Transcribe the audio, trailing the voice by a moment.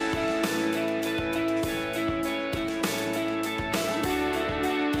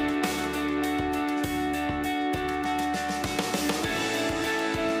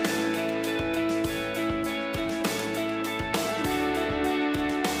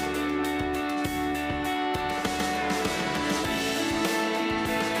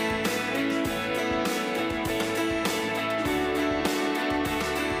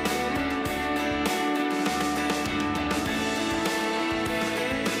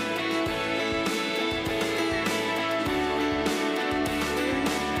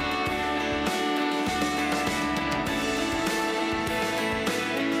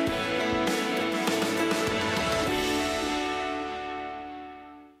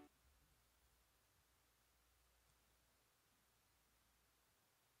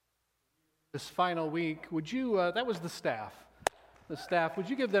This final week, would you, that was the staff. The staff, would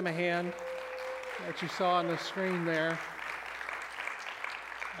you give them a hand that you saw on the screen there?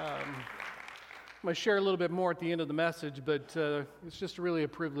 I'm going to share a little bit more at the end of the message, but it's just really a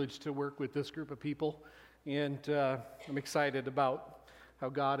privilege to work with this group of people, and I'm excited about how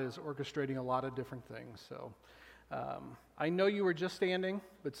God is orchestrating a lot of different things. So I know you were just standing,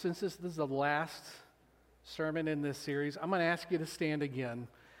 but since this is the last sermon in this series, I'm going to ask you to stand again.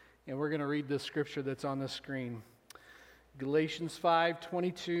 And we're going to read this scripture that's on the screen. Galatians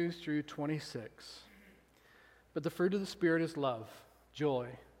 5:22 through 26. But the fruit of the Spirit is love, joy,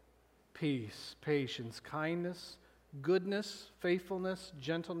 peace, patience, kindness, goodness, faithfulness,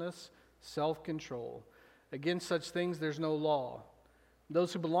 gentleness, self-control. Against such things there's no law.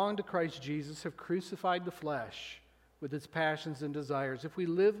 Those who belong to Christ Jesus have crucified the flesh with its passions and desires. If we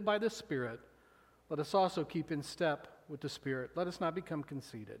live by the Spirit, let us also keep in step with the Spirit. Let us not become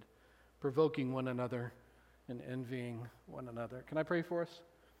conceited, provoking one another and envying one another. Can I pray for us?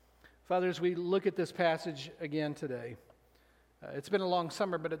 Father, as we look at this passage again today, it's been a long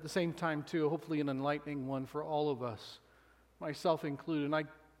summer, but at the same time, too, hopefully an enlightening one for all of us, myself included. And I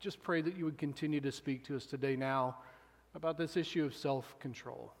just pray that you would continue to speak to us today now about this issue of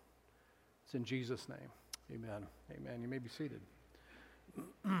self-control. It's in Jesus' name. Amen. Amen. You may be seated.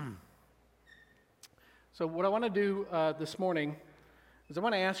 So what I want to do this morning is I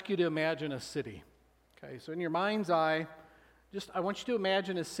want to ask you to imagine a city. Okay, so in your mind's eye, I want you to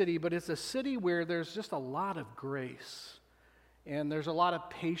imagine a city, but it's a city where there's just a lot of grace, and there's a lot of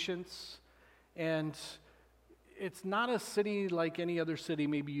patience, and it's not a city like any other city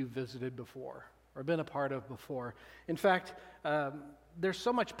maybe you've visited before or been a part of before. In fact, there's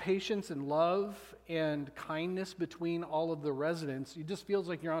so much patience and love and kindness between all of the residents, it just feels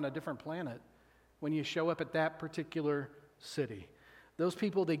like you're on a different planet when you show up at that particular city. Those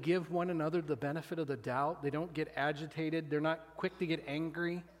people, they give one another the benefit of the doubt. They don't get agitated. They're not quick to get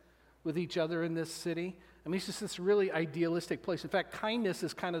angry with each other in this city. I mean, it's just this really idealistic place. In fact, kindness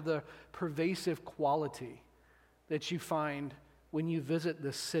is kind of the pervasive quality that you find when you visit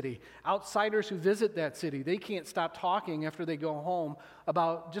this city. Outsiders who visit that city, they can't stop talking after they go home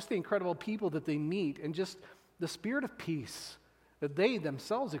about just the incredible people that they meet and just the spirit of peace that they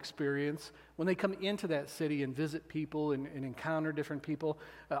themselves experience when they come into that city and visit people and encounter different people.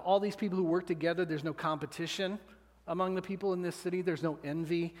 All these people who work together, there's no competition among the people in this city. There's no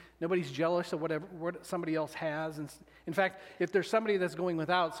envy. Nobody's jealous of what somebody else has. And in fact, if there's somebody that's going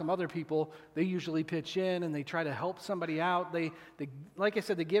without some other people, they usually pitch in and they try to help somebody out. They like I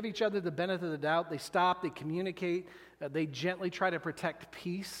said, they give each other the benefit of the doubt. They stop, they communicate. They gently try to protect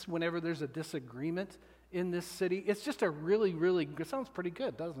peace whenever there's a disagreement in this city. It's just a really, really, it sounds pretty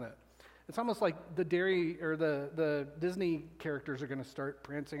good, doesn't it? It's almost like the Disney characters are going to start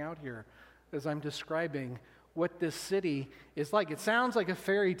prancing out here as I'm describing what this city is like. It sounds like a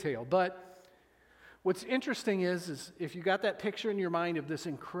fairy tale, but what's interesting is if you got that picture in your mind of this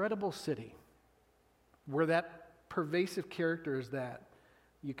incredible city where that pervasive character is that,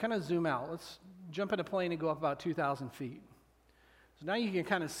 you kind of zoom out. Let's jump in a plane and go up about 2,000 feet. So now you can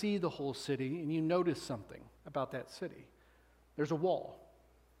kind of see the whole city, and you notice something about that city. There's a wall.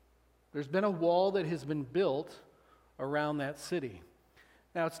 There's been a wall that has been built around that city.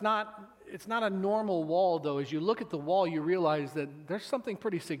 Now, it's not a normal wall, though. As you look at the wall, you realize that there's something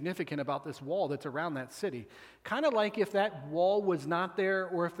pretty significant about this wall that's around that city. Kind of like if that wall was not there,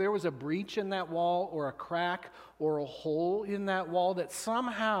 or if there was a breach in that wall, or a crack, or a hole in that wall, that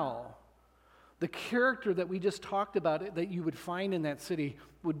somehow the character that we just talked about that you would find in that city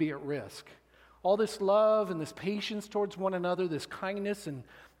would be at risk. All this love and this patience towards one another, this kindness and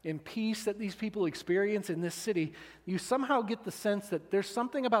peace that these people experience in this city, you somehow get the sense that there's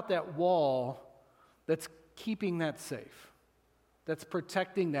something about that wall that's keeping that safe, that's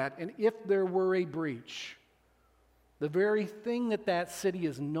protecting that. And if there were a breach, the very thing that city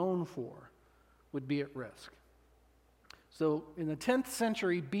is known for would be at risk. So in the 10th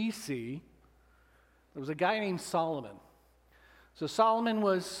century BC, there was a guy named Solomon. So Solomon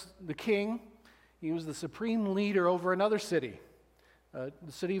was the king. He was the supreme leader over another city, the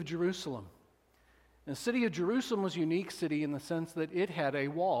city of Jerusalem. And the city of Jerusalem was a unique city in the sense that it had a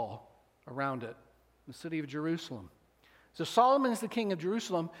wall around it, the city of Jerusalem. So Solomon is the king of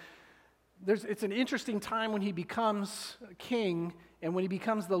Jerusalem. It's an interesting time when he becomes king and when he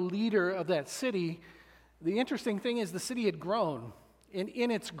becomes the leader of that city. The interesting thing is the city had grown. And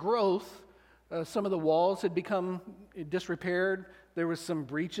in its growth, some of the walls had become disrepaired. There was some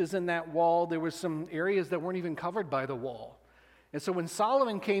breaches in that wall. There was some areas that weren't even covered by the wall. And so when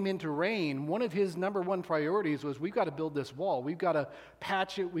Solomon came into reign, one of his number one priorities was, we've got to build this wall. We've got to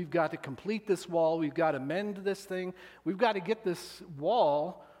patch it. We've got to complete this wall. We've got to mend this thing. We've got to get this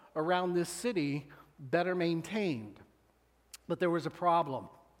wall around this city better maintained. But there was a problem.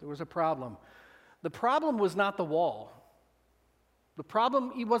 There was a problem. The problem was not the wall. The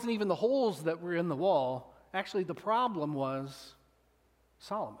problem, it wasn't even the holes that were in the wall. Actually, the problem was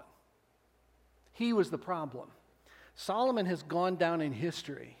Solomon. He was the problem. Solomon has gone down in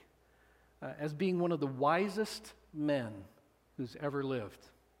history as being one of the wisest men who's ever lived.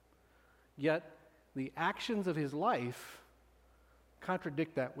 Yet, the actions of his life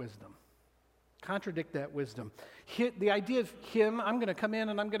contradict that wisdom. Contradict that wisdom. The idea of him, I'm going to come in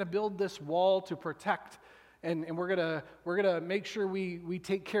and I'm going to build this wall to protect, and we're going to make sure we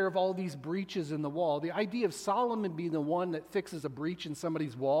take care of all these breaches in the wall. The idea of Solomon being the one that fixes a breach in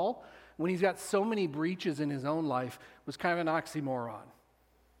somebody's wall when he's got so many breaches in his own life was kind of an oxymoron.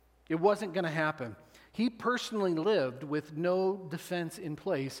 It wasn't going to happen. He personally lived with no defense in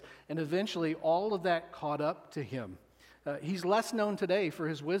place, and eventually all of that caught up to him. He's less known today for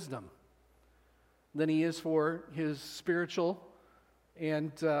his wisdom than he is for his spiritual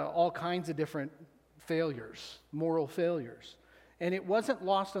and all kinds of different failures, moral failures. And it wasn't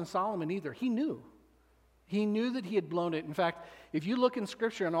lost on Solomon either. He knew. He knew that he had blown it. In fact, if you look in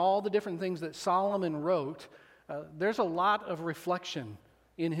Scripture and all the different things that Solomon wrote, there's a lot of reflection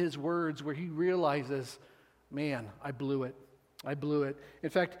in his words where he realizes, man, I blew it. I blew it. In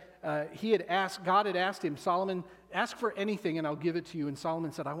fact, God had asked him, Solomon, ask for anything and I'll give it to you. And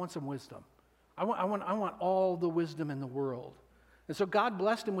Solomon said, I want some wisdom. I want all the wisdom in the world. And so God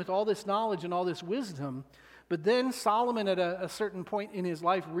blessed him with all this knowledge and all this wisdom. But then Solomon, at a certain point in his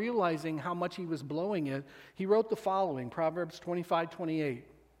life, realizing how much he was blowing it, he wrote the following, Proverbs 25:28.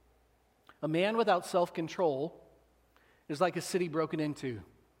 A man without self-control is like a city broken into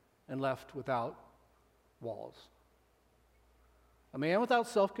and left without walls. A man without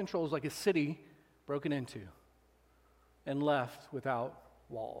self-control is like a city broken into and left without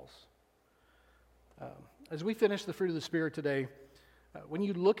walls. As we finish the fruit of the Spirit today, when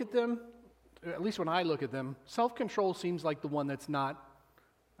you look at them, at least when I look at them, self-control seems like the one that's not,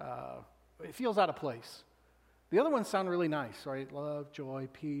 it feels out of place. The other ones sound really nice, right? Love, joy,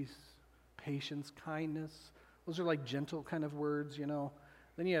 peace, patience, kindness. Those are like gentle kind of words, you know.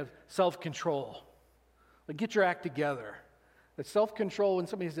 Then you have self-control. Like, get your act together. But self-control, when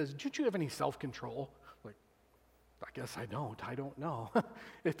somebody says, don't you have any self-control? Like, I guess I don't know.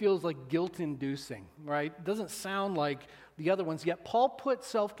 It feels like guilt-inducing, right? It doesn't sound like the other ones. Yet Paul put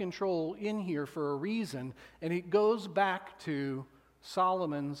self-control in here for a reason, and it goes back to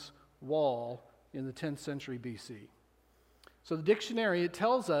Solomon's wall in the 10th century BC. So the dictionary, it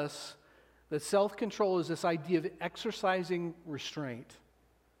tells us that self-control is this idea of exercising restraint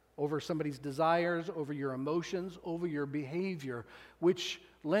over somebody's desires, over your emotions, over your behavior, which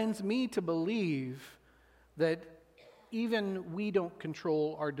lends me to believe that even we don't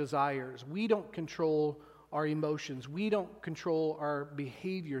control our desires. We don't control our emotions. We don't control our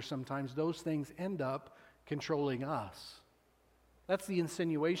behavior sometimes. Those things end up controlling us. That's the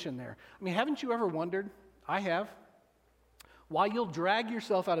insinuation there. I mean, haven't you ever wondered? I have. Why you'll drag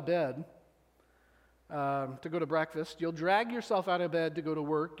yourself out of bed to go to breakfast. You'll drag yourself out of bed to go to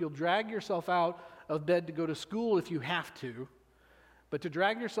work. You'll drag yourself out of bed to go to school if you have to. But to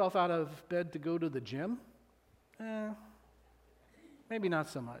drag yourself out of bed to go to the gym? Maybe not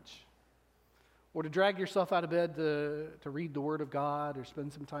so much. Or to drag yourself out of bed to read the Word of God or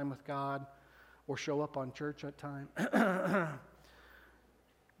spend some time with God or show up on church at time.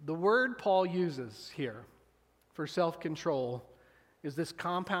 The word Paul uses here for self-control is this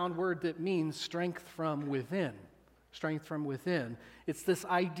compound word that means strength from within. Strength from within. It's this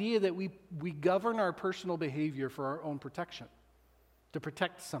idea that we govern our personal behavior for our own protection, to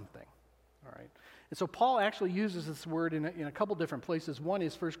protect something. All right. And so Paul actually uses this word in a couple different places. One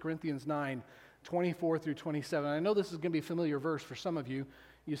is 1 Corinthians 9, 24 through 27. I know this is going to be a familiar verse for some of you.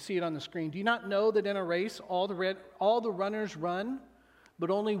 You see it on the screen. Do you not know that in a race all the runners run, but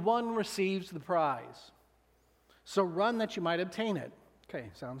only one receives the prize? So run that you might obtain it. Okay,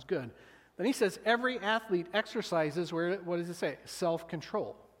 sounds good. Then he says every athlete exercises, what does it say?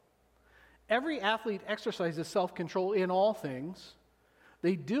 Self-control. Every athlete exercises self-control in all things.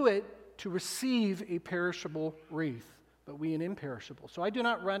 They do it to receive a perishable wreath, but we an imperishable. So I do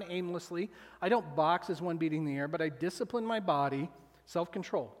not run aimlessly. I don't box as one beating the air, but I discipline my body,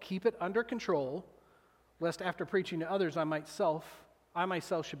 self-control. Keep it under control, lest after preaching to others I myself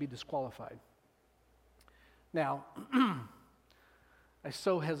should be disqualified. Now, I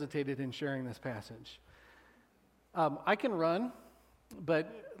so hesitated in sharing this passage. I can run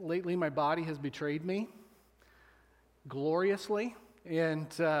but lately my body has betrayed me gloriously. And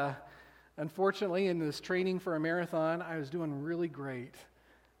unfortunately, in this training for a marathon, I was doing really great.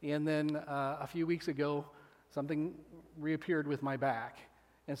 And then a few weeks ago, something reappeared with my back.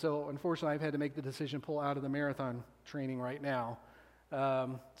 And so, unfortunately, I've had to make the decision to pull out of the marathon training right now.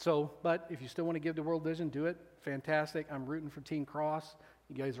 But if you still want to give to World Vision, do it. Fantastic. I'm rooting for Team Cross.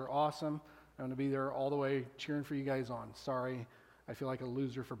 You guys are awesome. I'm going to be there all the way cheering for you guys on. Sorry, I feel like a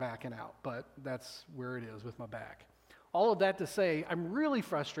loser for backing out, but that's where it is with my back. All of that to say, I'm really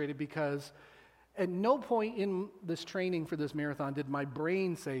frustrated because at no point in this training for this marathon did my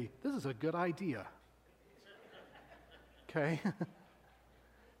brain say, this is a good idea. Okay?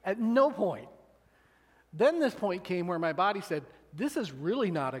 At no point. Then this point came where my body said, this is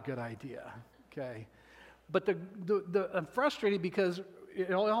really not a good idea. Okay? But I'm frustrated because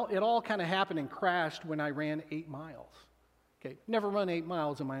it all kind of happened and crashed when I ran 8 miles. Okay, never run 8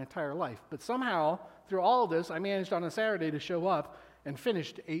 miles in my entire life, but somehow through all of this, I managed on a Saturday to show up and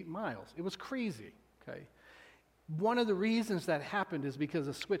finished 8 miles. It was crazy. Okay, one of the reasons that happened is because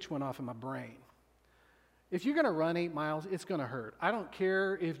a switch went off in my brain. If you're going to run 8 miles, it's going to hurt. I don't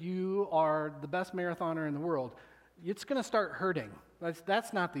care if you are the best marathoner in the world. It's going to start hurting.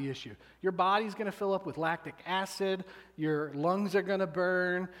 That's not the issue. Your body's going to fill up with lactic acid. Your lungs are going to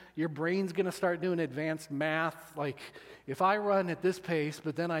burn. Your brain's going to start doing advanced math. Like, if I run at this pace,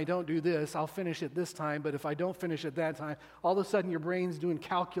 but then I don't do this, I'll finish at this time. But if I don't finish at that time, all of a sudden your brain's doing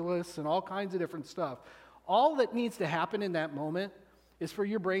calculus and all kinds of different stuff. All that needs to happen in that moment is for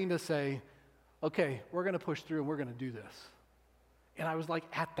your brain to say, okay, we're going to push through and we're going to do this. And I was like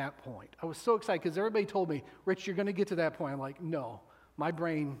at that point. I was so excited because everybody told me, Rich, you're going to get to that point. I'm like, no, my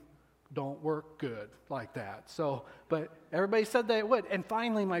brain don't work good like that. So, but everybody said that it would. And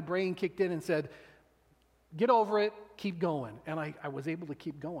finally my brain kicked in and said, get over it, keep going. And I was able to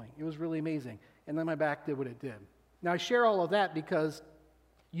keep going. It was really amazing. And then my back did what it did. Now I share all of that because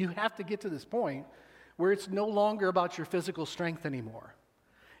you have to get to this point where it's no longer about your physical strength anymore.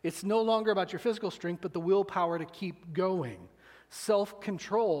 It's no longer about your physical strength, but the willpower to keep going.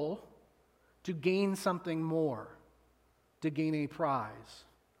 Self-control to gain something more, to gain a prize.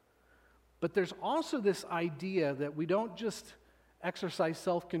 But there's also this idea that we don't just exercise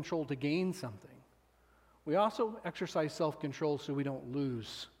self-control to gain something. We also exercise self-control so we don't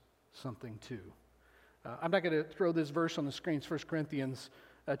lose something too. I'm not going to throw this verse on the screen. It's 1 Corinthians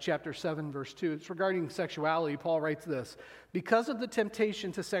chapter 7, verse 2. It's regarding sexuality. Paul writes this: because of the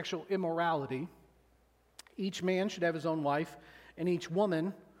temptation to sexual immorality, each man should have his own wife, and each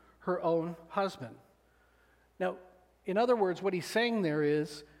woman her own husband. Now, in other words, what he's saying there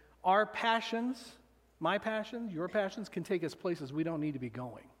is our passions, my passions, your passions, can take us places we don't need to be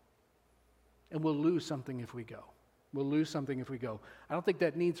going. And we'll lose something if we go. We'll lose something if we go. I don't think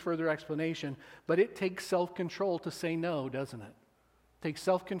that needs further explanation, but it takes self-control to say no, doesn't it? It takes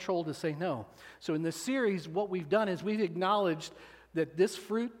self-control to say no. So in this series, what we've done is we've acknowledged that this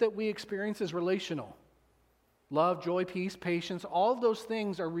fruit that we experience is relational. Love, joy, peace, patience, all of those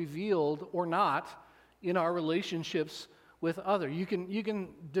things are revealed or not in our relationships with others. You can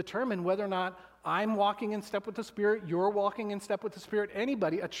determine whether or not I'm walking in step with the Spirit, you're walking in step with the Spirit,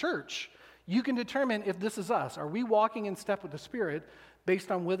 anybody, a church. You can determine if this is us. Are we walking in step with the Spirit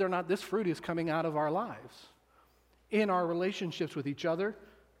based on whether or not this fruit is coming out of our lives? In our relationships with each other,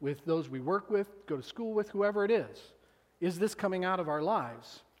 with those we work with, go to school with, whoever it is. Is this coming out of our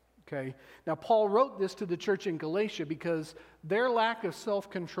lives? Okay. Now, Paul wrote this to the church in Galatia because their lack of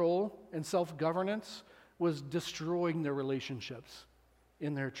self-control and self-governance was destroying their relationships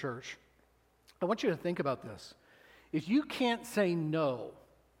in their church. I want you to think about this. If you can't say no,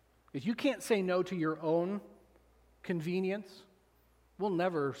 if you can't say no to your own convenience, we'll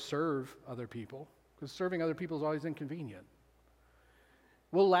never serve other people because serving other people is always inconvenient.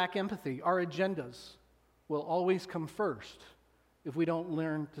 We'll lack empathy. Our agendas will always come first if we don't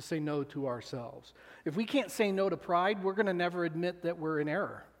learn to say no to ourselves. If we can't say no to pride, we're going to never admit that we're in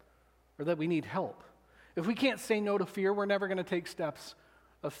error or that we need help. If we can't say no to fear, we're never going to take steps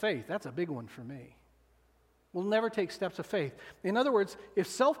of faith. That's a big one for me. We'll never take steps of faith. In other words, if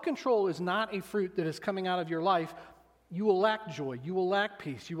self-control is not a fruit that is coming out of your life, you will lack joy, you will lack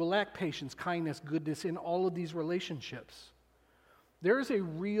peace, you will lack patience, kindness, goodness in all of these relationships. There is a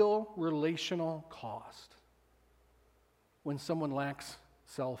real relational cost when someone lacks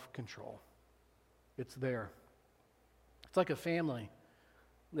self-control. It's there. It's like a family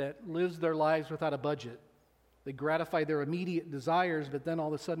that lives their lives without a budget. They gratify their immediate desires, but then all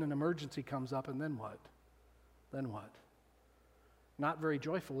of a sudden an emergency comes up, and then what? Then what? Not very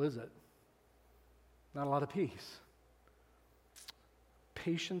joyful, is it? Not a lot of peace.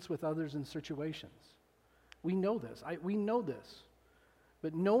 patience with others in situations. We know this. We know this.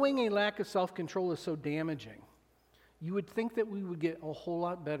 But knowing a lack of self-control is so damaging. You would think that we would get a whole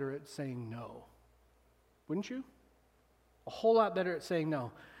lot better at saying no. Wouldn't you? A whole lot better at saying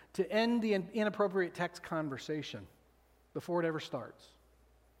no. To end the inappropriate text conversation before it ever starts.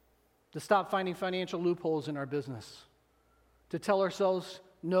 To stop finding financial loopholes in our business. To tell ourselves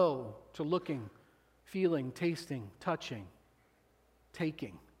no to looking, feeling, tasting, touching,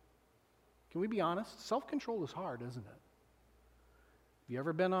 taking. Can we be honest? Self-control is hard, isn't it? Have you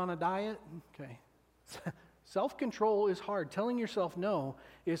ever been on a diet? Okay. Self-control is hard. Telling yourself no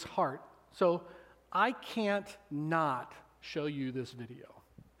is hard. So I can't not show you this video.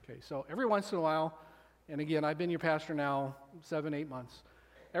 Okay, so every once in a while, and again, I've been your pastor now 7-8 months.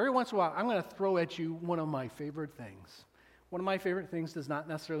 Every once in a while, I'm going to throw at you one of my favorite things. One of my favorite things does not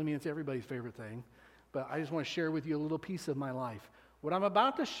necessarily mean it's everybody's favorite thing, but I just want to share with you a little piece of my life. What I'm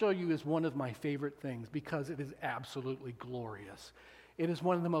about to show you is one of my favorite things because it is absolutely glorious. It is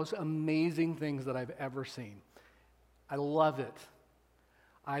one of the most amazing things that I've ever seen. I love it.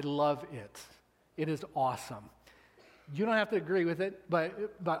 I love it. It is awesome. You don't have to agree with it, but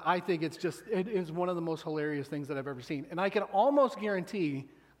I think it is one of the most hilarious things that I've ever seen. And I can almost guarantee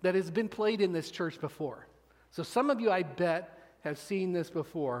that it's been played in this church before. So some of you, I bet, have seen this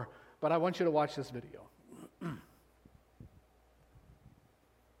before, but I want you to watch this video.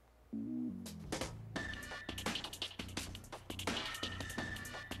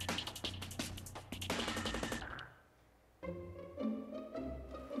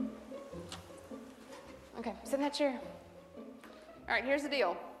 Okay, sit in that chair. All right, here's the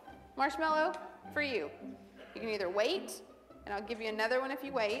deal. Marshmallow for you. You can either wait, and I'll give you another one if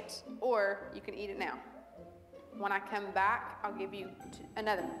you wait, or you can eat it now. When I come back, I'll give you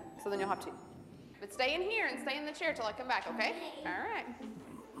another one, so then you'll have two. But stay in here and stay in the chair till I come back, okay? All right.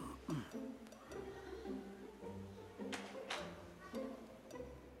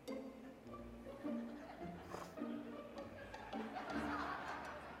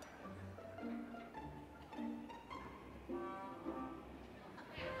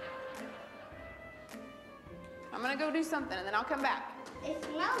 I'm gonna go do something and then I'll come back. It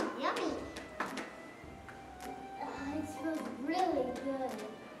smells yummy. It smells really good.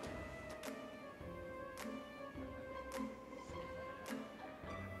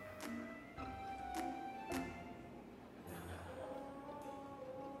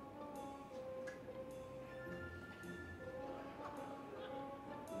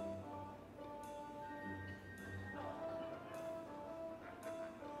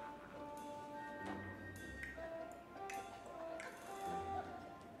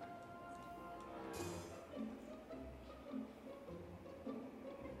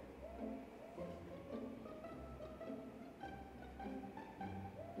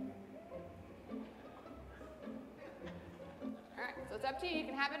 So it's up to you. You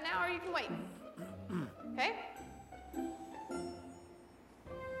can have it now or you can wait. Okay?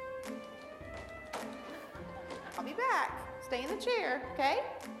 I'll be back. Stay in the chair, okay?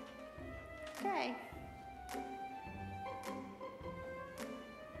 Okay.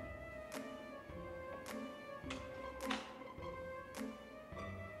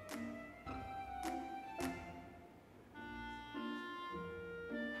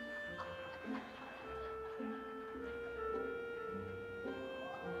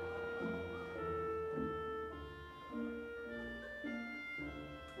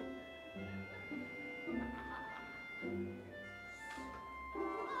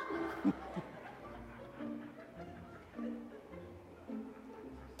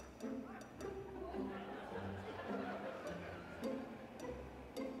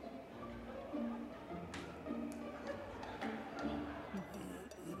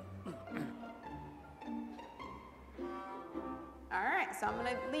 All right, so I'm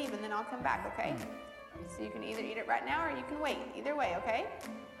gonna leave and then I'll come back, okay? So you can either eat it right now or you can wait. Either way, okay?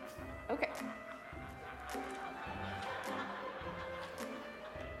 Okay.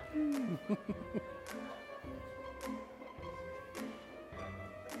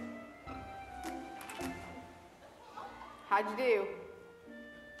 How'd you do?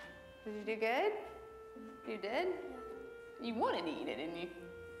 Did you do good? You did? You wanted to eat it, didn't you?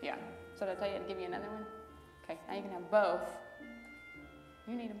 Yeah. So did I tell you to give you another one? Okay, now you can have both.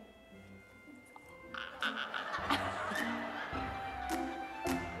 You need them.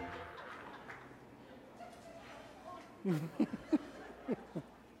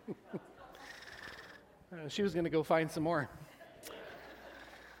 She was going to go find some more.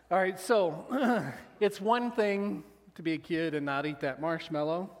 All right, so it's one thing to be a kid and not eat that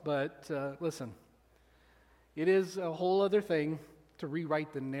marshmallow, but listen, it is a whole other thing to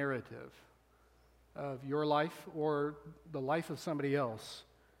rewrite the narrative of your life or the life of somebody else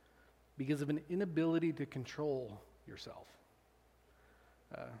because of an inability to control yourself.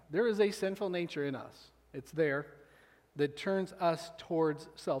 There is a sinful nature in us. It's there that turns us towards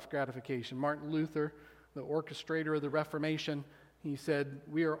self-gratification. Martin Luther, the orchestrator of the Reformation, he said,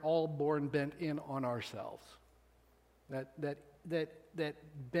 we are all born bent in on ourselves. That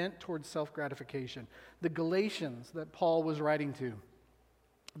bent towards self-gratification. The Galatians that Paul was writing to,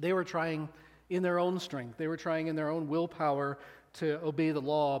 they were trying in their own strength. They were trying in their own willpower to obey the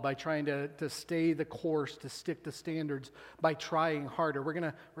law by trying to stay the course, to stick to standards by trying harder. We're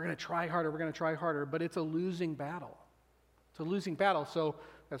gonna try harder. We're gonna try harder, but it's a losing battle. It's a losing battle. So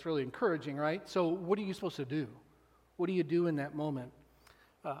that's really encouraging, right? So what are you supposed to do? What do you do in that moment?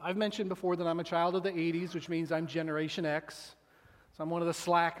 I've mentioned before that I'm a child of the 80s, which means I'm Generation X. So I'm one of the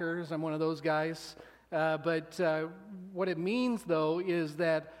slackers. I'm one of those guys. But what it means, though, is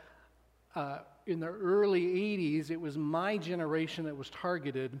that in the early 80s, it was my generation that was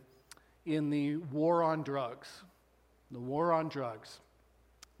targeted in the war on drugs. The war on drugs.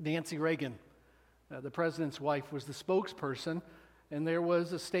 Nancy Reagan, the president's wife, was the spokesperson, and there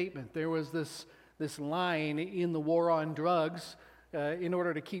was a statement. There was this line in the war on drugs in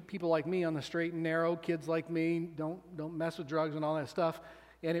order to keep people like me on the straight and narrow, kids like me, don't mess with drugs and all that stuff.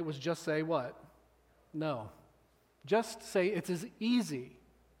 And it was just say what? No. Just say it's as easy.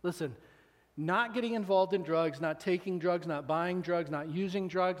 Listen, not getting involved in drugs, not taking drugs, not buying drugs, not using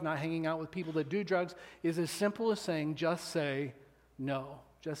drugs, not hanging out with people that do drugs is as simple as saying just say no.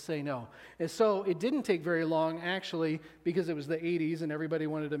 Just say no. And so it didn't take very long, actually, because it was the 80s and everybody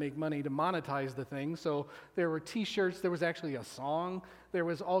wanted to make money to monetize the thing. So there were T-shirts, there was actually a song, there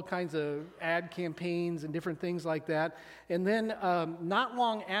was all kinds of ad campaigns and different things like that. And then not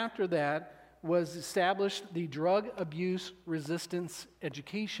long after that was established the Drug Abuse Resistance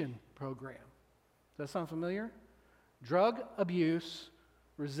Education Program. Does that sound familiar? Drug Abuse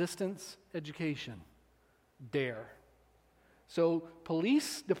Resistance Education, DARE. So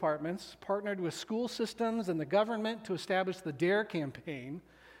police departments partnered with school systems and the government to establish the DARE campaign,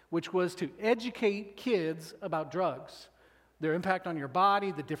 which was to educate kids about drugs, their impact on your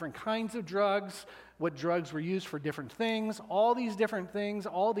body, the different kinds of drugs, what drugs were used for different things, all these different things,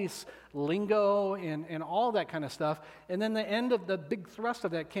 all these lingo and all that kind of stuff. And then the end of the big thrust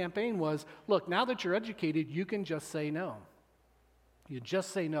of that campaign was, look, now that you're educated, you can just say no. You just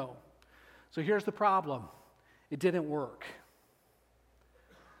say no. So here's the problem. It didn't work.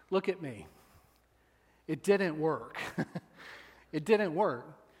 Look at me. It didn't work. It didn't work.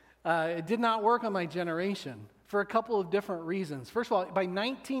 It did not work on my generation for a couple of different reasons. First of all, by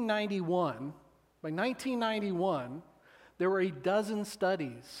 1991, there were a dozen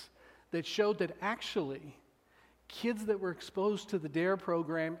studies that showed that actually kids that were exposed to the DARE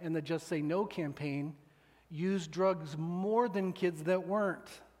program and the Just Say No campaign used drugs more than kids that weren't.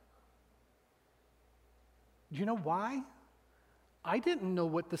 Do you know why? I didn't know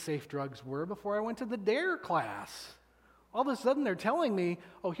what the safe drugs were before I went to the DARE class. All of a sudden they're telling me,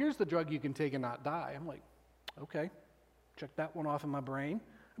 oh, here's the drug you can take and not die. I'm like, okay, check that one off in my brain.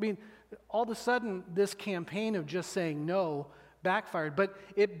 I mean, all of a sudden this campaign of just saying no backfired, but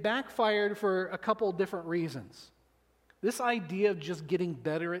it backfired for a couple different reasons. This idea of just getting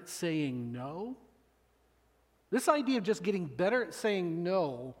better at saying no, this idea of just getting better at saying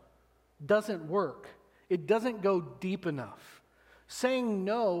no doesn't work. It doesn't go deep enough. Saying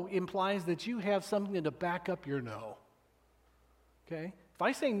no implies that you have something to back up your no. Okay? If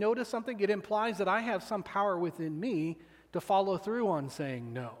I say no to something, it implies that I have some power within me to follow through on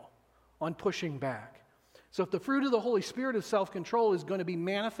saying no, on pushing back. So if the fruit of the Holy Spirit of self-control is going to be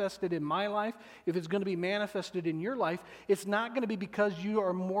manifested in my life, if it's going to be manifested in your life, it's not going to be because you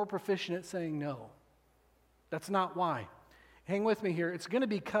are more proficient at saying no. That's not why. Hang with me here. It's going to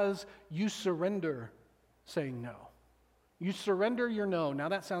be because you surrender saying no. You surrender your no. Now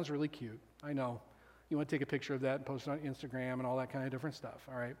that sounds really cute. I know. You want to take a picture of that and post it on Instagram and all that kind of different stuff,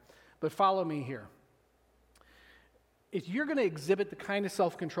 all right? But follow me here. If you're going to exhibit the kind of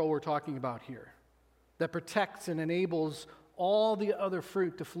self-control we're talking about here, that protects and enables all the other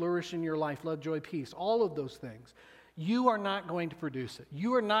fruit to flourish in your life, love, joy, peace, all of those things, you are not going to produce it.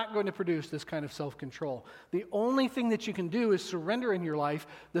 You are not going to produce this kind of self-control. The only thing that you can do is surrender in your life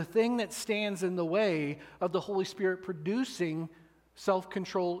the thing that stands in the way of the Holy Spirit producing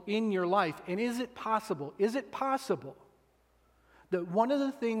self-control in your life. And is it possible that one of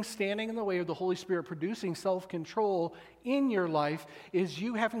the things standing in the way of the Holy Spirit producing self-control in your life is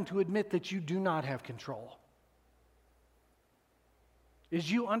you having to admit that you do not have control?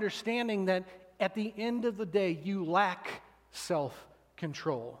 Is you understanding that at the end of the day, you lack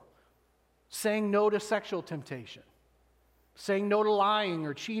control. Saying no to sexual temptation. Saying no to lying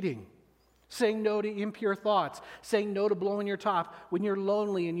or cheating. Saying no to impure thoughts. Saying no to blowing your top when you're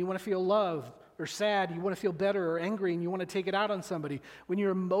lonely and you want to feel loved, or sad, you want to feel better, or angry and you want to take it out on somebody. When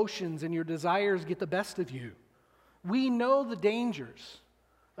your emotions and your desires get the best of you. We know the dangers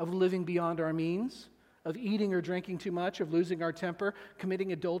of living beyond our means, of eating or drinking too much, of losing our temper,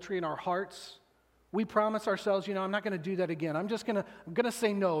 committing adultery in our hearts. We promise ourselves, I'm not going to do that again. I'm going to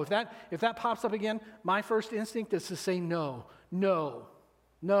say no. If that pops up again, my first instinct is to say no, no,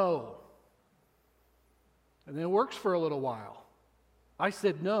 no. And then it works for a little while. I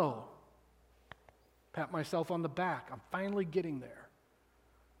said no. Pat myself on the back. I'm finally getting there.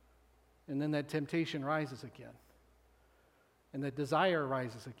 And then that temptation rises again. And that desire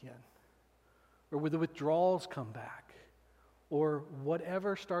rises again. Or where the withdrawals come back. Or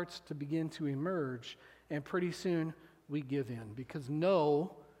whatever starts to begin to emerge, and pretty soon we give in. Because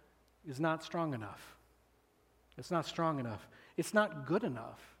no is not strong enough. It's not strong enough. It's not good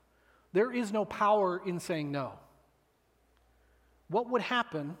enough. There is no power in saying no. What would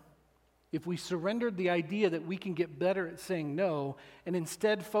happen if we surrendered the idea that we can get better at saying no and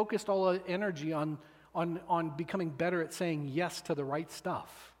instead focused all our energy on becoming better at saying yes to the right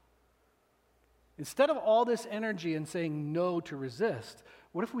stuff? Instead of all this energy in saying no to resist,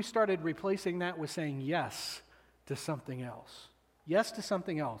 what if we started replacing that with saying yes to something else? Yes to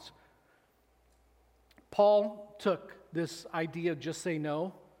something else. Paul took this idea of just say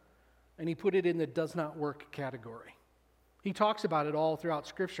no, and he put it in the does not work category. He talks about it all throughout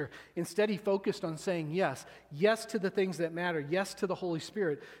Scripture. Instead, he focused on saying yes. Yes to the things that matter. Yes to the Holy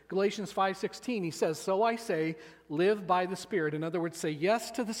Spirit. Galatians 5:16, he says, so I say, live by the Spirit. In other words, say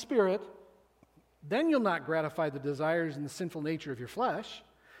yes to the Spirit. Then you'll not gratify the desires and the sinful nature of your flesh.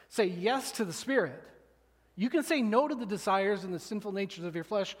 Say yes to the Spirit. You can say no to the desires and the sinful natures of your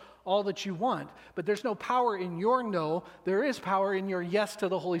flesh all that you want, but there's no power in your no. There is power in your yes to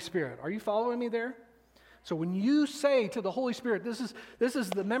the Holy Spirit. Are you following me there? So when you say to the Holy Spirit, this is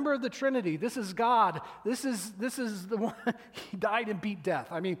the member of the Trinity, this is God, this is the one, he died and beat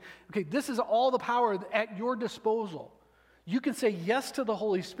death. This is all the power at your disposal. You can say yes to the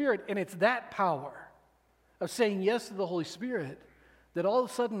Holy Spirit, and it's that power of saying yes to the Holy Spirit that all of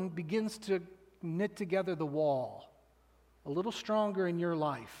a sudden begins to knit together the wall a little stronger in your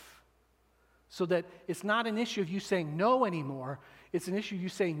life, so that it's not an issue of you saying no anymore. It's an issue of you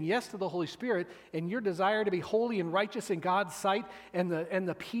saying yes to the Holy Spirit, and your desire to be holy and righteous in God's sight, and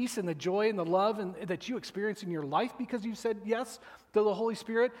the peace and the joy and the love that you experience in your life because you said yes to the Holy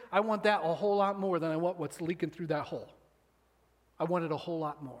Spirit. I want that a whole lot more than I want what's leaking through that hole. I want it a whole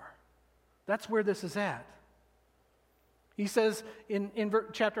lot more. That's where this is at. He says in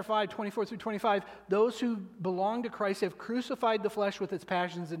chapter 5, 24 through 25, those who belong to Christ have crucified the flesh with its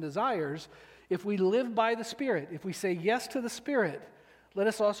passions and desires. If we live by the Spirit, if we say yes to the Spirit, let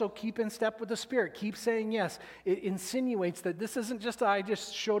us also keep in step with the Spirit. Keep saying yes. It insinuates that this isn't just I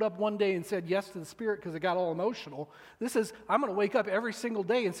just showed up one day and said yes to the Spirit because I got all emotional. This is I'm going to wake up every single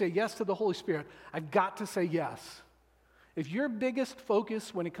day and say yes to the Holy Spirit. I've got to say yes. If your biggest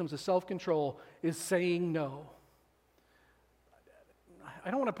focus when it comes to self-control is saying no,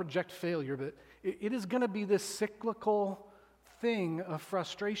 I don't want to project failure, but it is going to be this cyclical thing of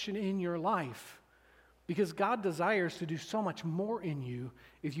frustration in your life, because God desires to do so much more in you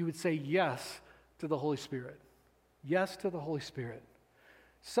if you would say yes to the Holy Spirit. Yes to the Holy Spirit.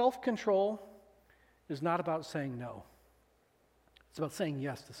 Self-control is not about saying no. It's about saying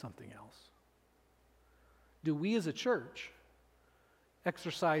yes to something else. Do we as a church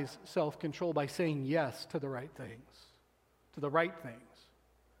exercise self-control by saying yes to the right things? To the right things?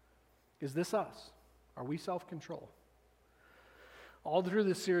 Is this us? Are we self-control? All through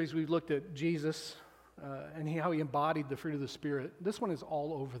this series, we've looked at Jesus and how he embodied the fruit of the Spirit. This one is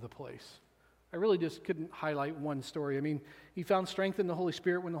all over the place. I really just couldn't highlight one story. He found strength in the Holy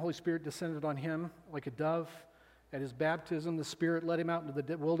Spirit when the Holy Spirit descended on him like a dove. At his baptism, the Spirit led him out into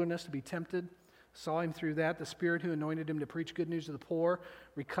the wilderness to be tempted. Saw him through that. The Spirit who anointed him to preach good news to the poor,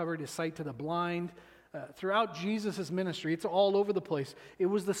 recovered his sight to the blind. Throughout Jesus' ministry, it's all over the place. It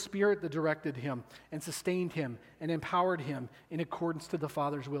was the Spirit that directed him and sustained him and empowered him in accordance to the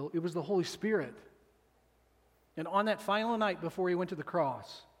Father's will. It was the Holy Spirit. And on that final night before he went to the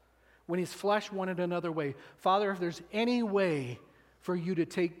cross, when his flesh wanted another way, Father, if there's any way for you to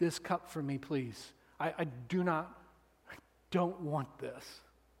take this cup from me, please. I don't want this.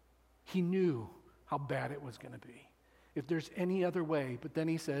 He knew how bad it was going to be. If there's any other way, but then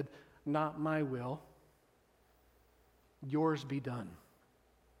he said, not my will, yours be done.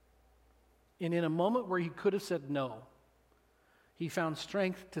 And in a moment where he could have said no, he found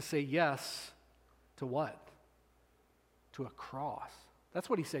strength to say yes to what? To a cross. That's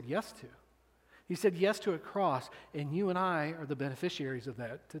what he said yes to. He said yes to a cross, and you and I are the beneficiaries of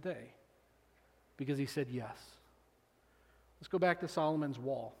that today because he said yes. Let's go back to Solomon's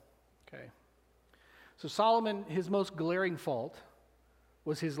wall, okay? So Solomon, his most glaring fault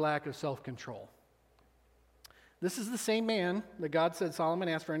was his lack of self-control. This is the same man that God said, Solomon,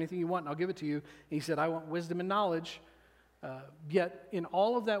 ask for anything you want, and I'll give it to you. And he said, I want wisdom and knowledge. Yet in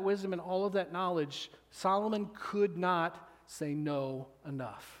all of that wisdom and all of that knowledge, Solomon could not say no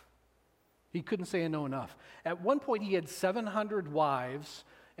enough. He couldn't say no enough. At one point, he had 700 wives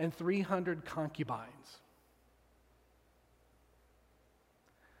and 300 concubines.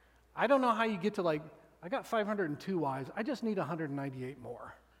 I don't know how you get to I got 502 wives. I just need 198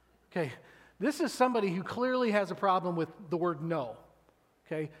 more. Okay, this is somebody who clearly has a problem with the word no.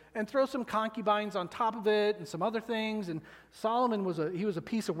 Okay, and throw some concubines on top of it and some other things. And Solomon was a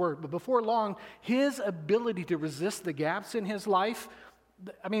piece of work. But before long, his ability to resist the gaps in his life,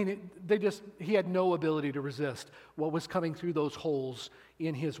 he had no ability to resist what was coming through those holes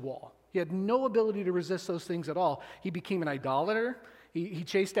in his wall. He had no ability to resist those things at all. He became an idolater. He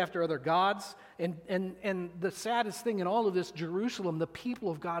chased after other gods. And the saddest thing in all of this, Jerusalem, the people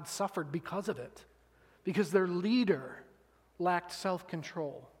of God suffered because of it. Because their leader lacked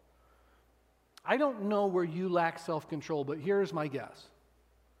self-control. I don't know where you lack self-control, but here's my guess.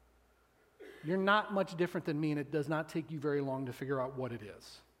 You're not much different than me, and it does not take you very long to figure out what it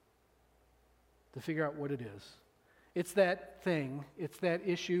is. To figure out what it is. It's that thing, it's that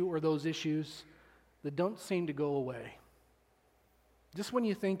issue or those issues that don't seem to go away. Just when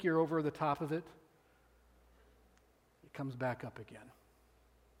you think you're over the top of it, it comes back up again.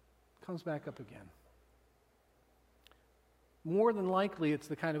 It comes back up again. More than likely, it's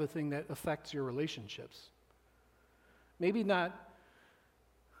the kind of a thing that affects your relationships. Maybe not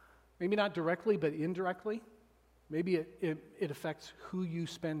directly, but indirectly. Maybe it affects who you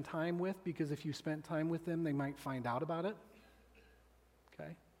spend time with, because if you spend time with them, they might find out about it.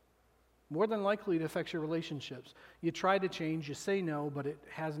 Okay? More than likely, it affects your relationships. You try to change, you say no, but it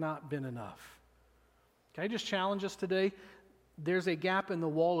has not been enough. Can I just challenge us today? There's a gap in the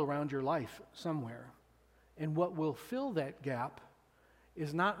wall around your life somewhere. And what will fill that gap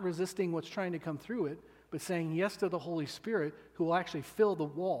is not resisting what's trying to come through it, but saying yes to the Holy Spirit, who will actually fill the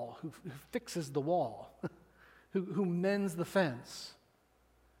wall, who fixes the wall, who mends the fence,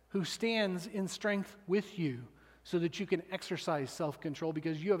 who stands in strength with you so that you can exercise self-control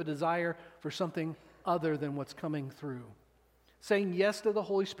because you have a desire for something other than what's coming through. Saying yes to the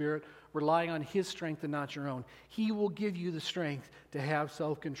Holy Spirit, relying on His strength and not your own. He will give you the strength to have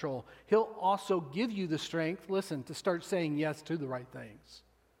self-control. He'll also give you the strength, listen, to start saying yes to the right things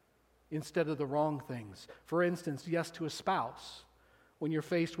instead of the wrong things. For instance, yes to a spouse. When you're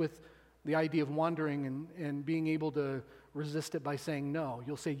faced with the idea of wandering and being able to resist it by saying no,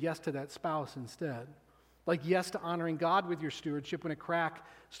 you'll say yes to that spouse instead. Like yes to honoring God with your stewardship when a crack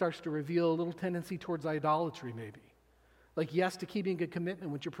starts to reveal a little tendency towards idolatry maybe. Like yes to keeping a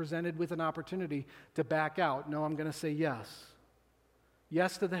commitment when you're presented with an opportunity to back out. No, I'm going to say yes.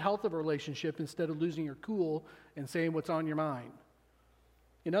 Yes to the health of a relationship instead of losing your cool and saying what's on your mind.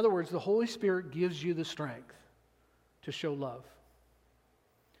 In other words, the Holy Spirit gives you the strength to show love.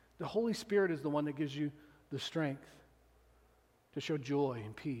 The Holy Spirit is the one that gives you the strength to show joy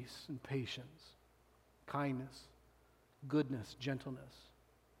and peace and patience, kindness, goodness, gentleness,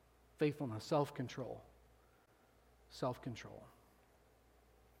 faithfulness, self-control. Self-control.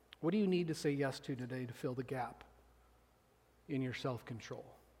 What do you need to say yes to today to fill the gap in your self-control?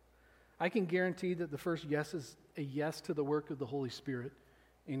 I can guarantee that the first yes is a yes to the work of the Holy Spirit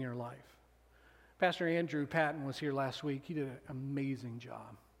in your life. Pastor Andrew Patton was here last week. He did an amazing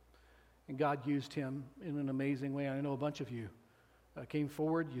job. And God used him in an amazing way. I know a bunch of you came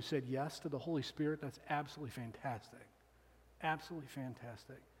forward. You said yes to the Holy Spirit. That's absolutely fantastic. Absolutely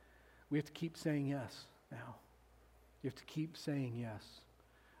fantastic. We have to keep saying yes now. You have to keep saying yes.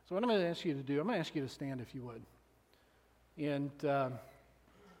 So what I'm going to ask you to do, I'm going to ask you to stand if you would. And I'm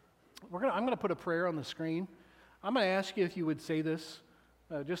going to put a prayer on the screen. I'm going to ask you if you would say this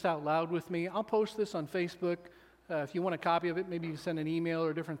just out loud with me. I'll post this on Facebook. If you want a copy of it, maybe you send an email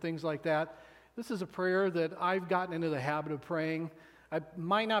or different things like that. This is a prayer that I've gotten into the habit of praying. I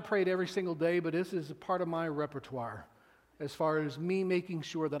might not pray it every single day, but this is a part of my repertoire as far as me making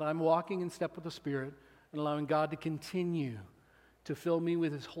sure that I'm walking in step with the Spirit and allowing God to continue to fill me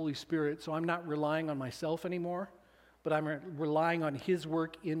with His Holy Spirit so I'm not relying on myself anymore, but I'm relying on His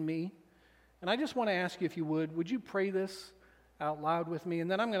work in me. And I just want to ask you, if you would you pray this out loud with me?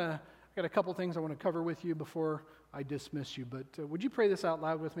 And then I'm going I've got a couple things I want to cover with you before I dismiss you, but would you pray this out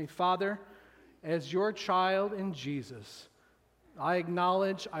loud with me? Father, as your child in Jesus, I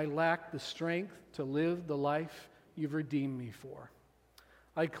acknowledge I lack the strength to live the life you've redeemed me for.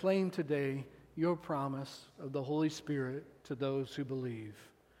 I claim today your promise of the Holy Spirit to those who believe.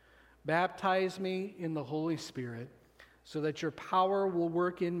 Baptize me in the Holy Spirit so that your power will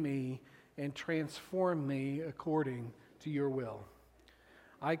work in me and transform me according to your will.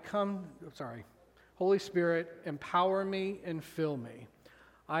 Holy Spirit, empower me and fill me.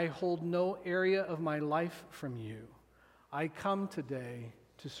 I hold no area of my life from you. I come today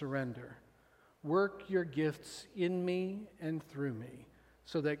to surrender. Work your gifts in me and through me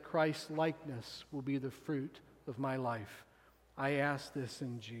so that Christ's likeness will be the fruit of my life. I ask this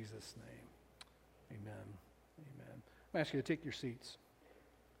in Jesus' name. Amen. Amen. I'm asking you to take your seats.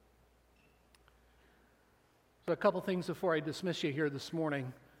 So a couple things before I dismiss you here this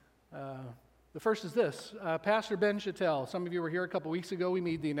morning. The first is this. Pastor Ben Chattel. Some of you were here a couple weeks ago. We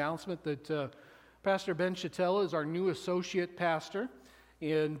made the announcement that Pastor Ben Chattel is our new associate pastor.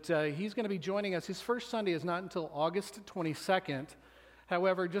 And he's going to be joining us. His first Sunday is not until August 22nd.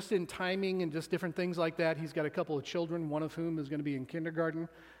 However, just in timing and just different things like that, he's got a couple of children, one of whom is going to be in kindergarten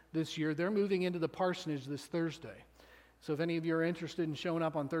this year. They're moving into the parsonage this Thursday. So if any of you are interested in showing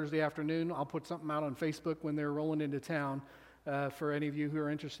up on Thursday afternoon, I'll put something out on Facebook when they're rolling into town for any of you who are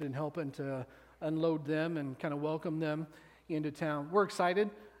interested in helping to unload them and kind of welcome them into town. We're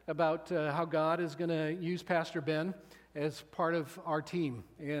excited about how God is going to use Pastor Ben as part of our team.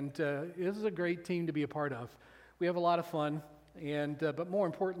 And this is a great team to be a part of. We have a lot of fun. But more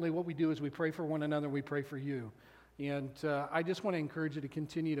importantly, what we do is we pray for one another, we pray for you. And I just want to encourage you to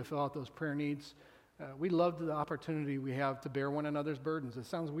continue to fill out those prayer needs. We love the opportunity we have to bear one another's burdens. It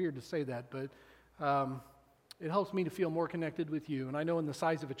sounds weird to say that, but it helps me to feel more connected with you. And I know in the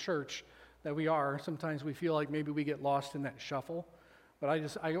size of a church that we are, sometimes we feel like maybe we get lost in that shuffle. But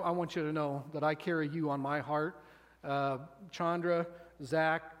I want you to know that I carry you on my heart. Chandra,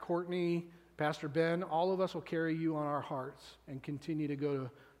 Zach, Courtney, Pastor Ben, all of us will carry you on our hearts and continue to go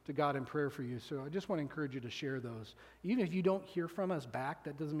to God in prayer for you. So I just want to encourage you to share those. Even if you don't hear from us back,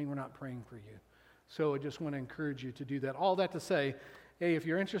 that doesn't mean we're not praying for you. So I just want to encourage you to do that. All that to say, hey, if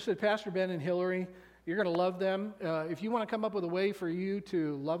you're interested, Pastor Ben and Hillary, you're going to love them. If you want to come up with a way for you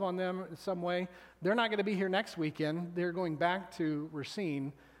to love on them in some way, they're not going to be here next weekend. They're going back to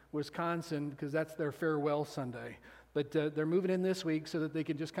Racine, Wisconsin, because that's their farewell Sunday. But they're moving in this week so that they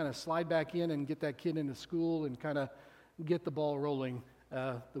can just kind of slide back in and get that kid into school and kind of get the ball rolling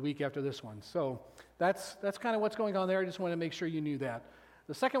the week after this one. So that's kind of what's going on there. I just want to make sure you knew that.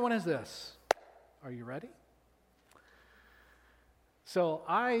 The second one is this. Are you ready? So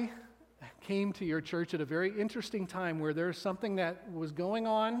I came to your church at a very interesting time where there's something that was going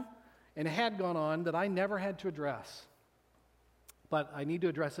on and had gone on that I never had to address. But I need to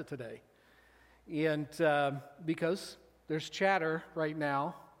address it today. And because there's chatter right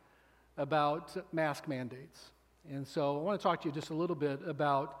now about mask mandates. And so I want to talk to you just a little bit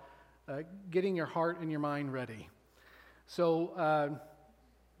about getting your heart and your mind ready. So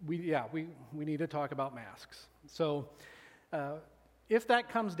we need to talk about masks. So if that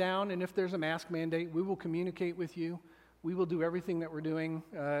comes down and if there's a mask mandate, we will communicate with you. We will do everything that we're doing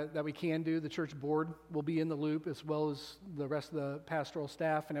that we can do. The church board will be in the loop as well as the rest of the pastoral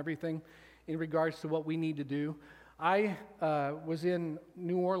staff and everything in regards to what we need to do. I was in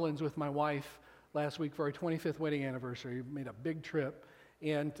New Orleans with my wife last week for our 25th wedding anniversary. We made a big trip,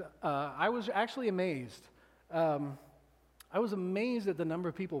 and I was actually amazed. I was amazed at the number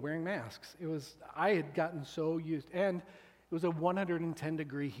of people wearing masks. I had gotten so used, and it was a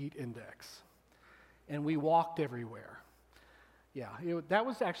 110-degree heat index, and we walked everywhere. Yeah, that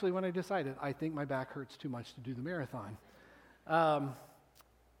was actually when I decided I think my back hurts too much to do the marathon.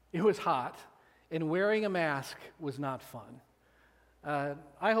 It was hot, and wearing a mask was not fun.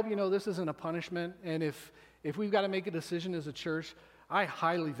 I hope you know this isn't a punishment, and if we've got to make a decision as a church, I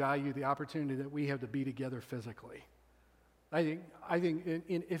highly value the opportunity that we have to be together physically. I think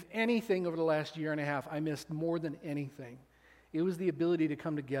if anything over the last year and a half, I missed more than anything. It was the ability to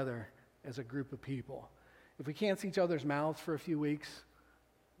come together as a group of people. If we can't see each other's mouths for a few weeks,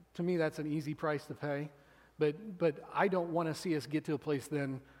 to me that's an easy price to pay. But I don't want to see us get to a place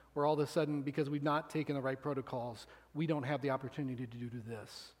then where all of a sudden, because we've not taken the right protocols, we don't have the opportunity to do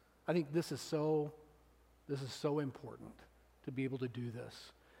this. I think this is so important to be able to do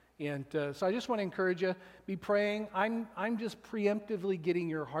this. And so I just want to encourage you, be praying. I'm just preemptively getting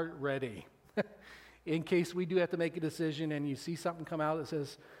your heart ready in case we do have to make a decision and you see something come out that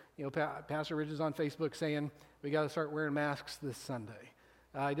says, Pastor Rich is on Facebook saying we got to start wearing masks this Sunday.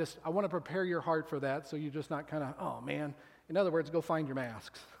 I want to prepare your heart for that so you're just not kind of, oh man. In other words, go find your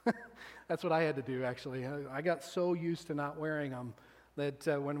masks. That's what I had to do, actually. I got so used to not wearing them that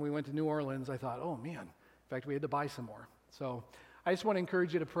when we went to New Orleans, I thought, oh man. In fact, we had to buy some more. So I just want to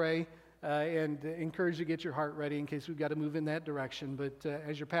encourage you to pray and encourage you to get your heart ready in case we've got to move in that direction. But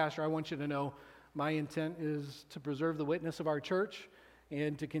as your pastor, I want you to know my intent is to preserve the witness of our church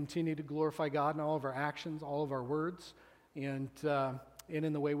and to continue to glorify God in all of our actions, all of our words, and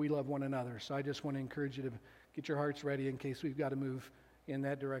in the way we love one another. So I just want to encourage you to get your hearts ready in case we've got to move in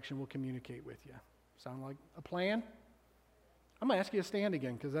that direction. We'll communicate with you. Sound like a plan? I'm going to ask you to stand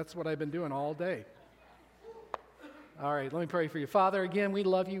again because that's what I've been doing all day. All right, let me pray for you. Father, again, we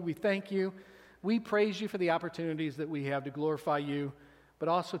love you. We thank you. We praise you for the opportunities that we have to glorify you, but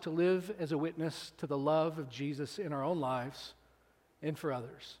also to live as a witness to the love of Jesus in our own lives and for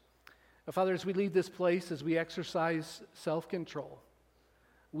others. Now, Father, as we leave this place, as we exercise self-control,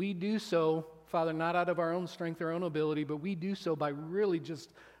 we do so, Father, not out of our own strength or own ability, but we do so by really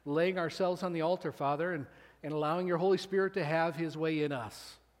just laying ourselves on the altar, Father, and allowing your Holy Spirit to have his way in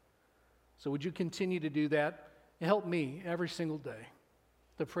us. So would you continue to do that? Help me every single day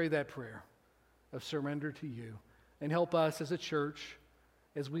to pray that prayer of surrender to you. And help us as a church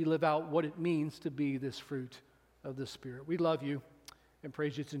as we live out what it means to be this fruit of the Spirit. We love you and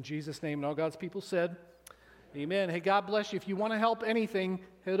praise you. It's in Jesus' name. And all God's people said, amen. Hey, God bless you. If you want to help anything,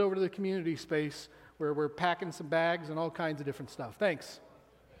 head over to the community space where we're packing some bags and all kinds of different stuff. Thanks.